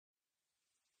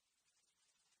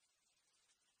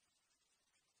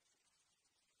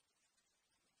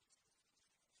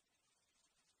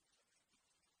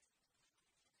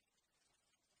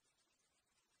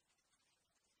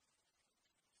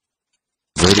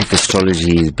Vedic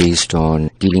astrology is based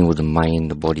on dealing with the mind,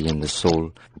 the body and the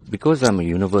soul. Because I'm a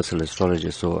universal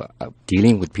astrologer, so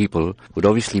dealing with people would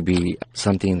obviously be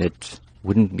something that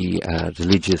wouldn't be a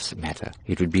religious matter.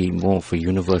 It would be more of a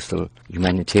universal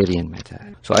humanitarian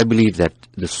matter. So I believe that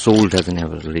the soul doesn't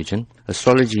have a religion.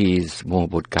 Astrology is more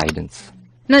about guidance.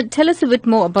 Now, tell us a bit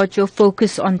more about your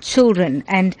focus on children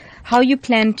and how you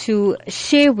plan to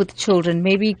share with children,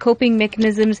 maybe coping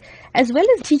mechanisms, as well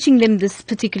as teaching them this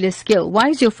particular skill. Why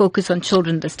is your focus on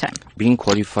children this time? Being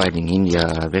qualified in India,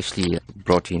 I've actually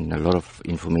brought in a lot of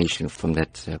information from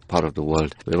that part of the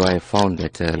world, where I found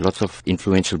that lots of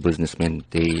influential businessmen,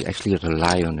 they actually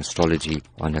rely on astrology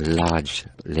on a large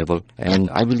level. And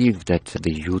I believe that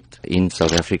the youth in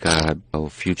South Africa are our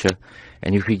future.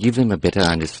 And if we give them a better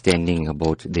understanding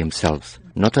about themselves,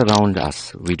 not around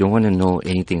us, we don't want to know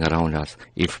anything around us.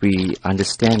 If we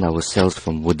understand ourselves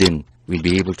from within, we'll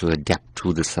be able to adapt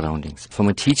to the surroundings. From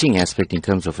a teaching aspect in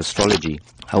terms of astrology,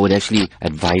 I would actually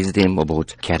advise them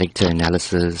about character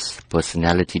analysis,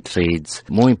 personality traits,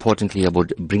 more importantly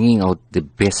about bringing out the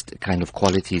best kind of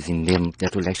qualities in them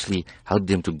that will actually help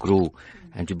them to grow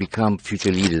and to become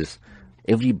future leaders.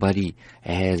 Everybody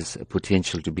has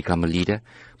potential to become a leader,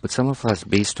 but some of us,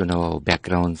 based on our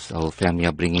backgrounds, our family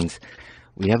upbringings,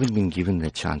 we haven't been given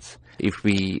the chance. If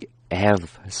we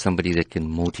have somebody that can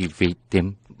motivate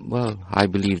them, well, I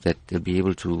believe that they'll be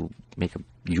able to make a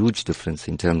huge difference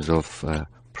in terms of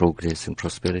progress and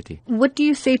prosperity. What do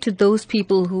you say to those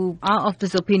people who are of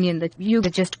this opinion that you are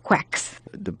just quacks?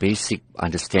 The basic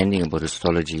understanding about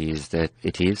astrology is that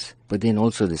it is, but then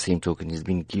also the same token is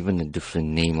being given a different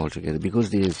name altogether, because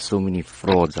there's so many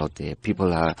frauds out there.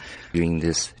 People are doing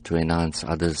this to enhance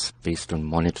others based on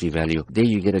monetary value. There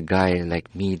you get a guy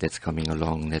like me that's coming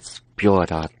along, that's pure at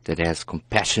heart, that has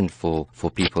compassion for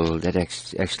people, that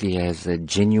actually has a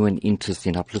genuine interest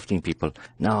in uplifting people.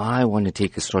 Now I want to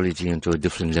take astrology into a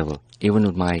different level. Even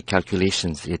with my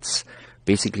calculations, it's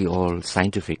basically all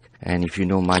scientific. And if you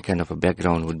know, my kind of a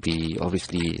background would be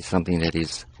obviously something that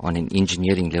is on an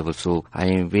engineering level. So I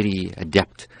am very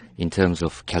adept in terms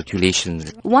of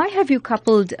calculations. Why have you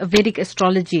coupled Vedic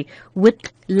astrology with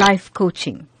life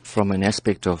coaching? From an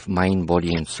aspect of mind,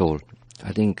 body and soul,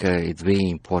 I think it's very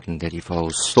important that if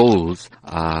our souls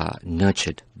are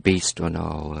nurtured based on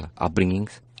our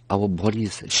upbringings, our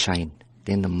bodies shine.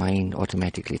 Then the mind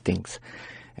automatically thinks.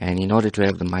 And in order to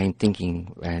have the mind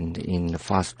thinking, and in the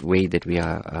fast way that we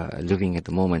are living at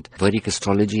the moment, Vedic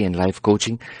astrology and life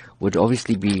coaching would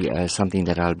obviously be something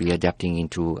that I'll be adapting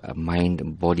into a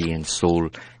mind, body and soul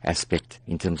aspect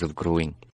in terms of growing.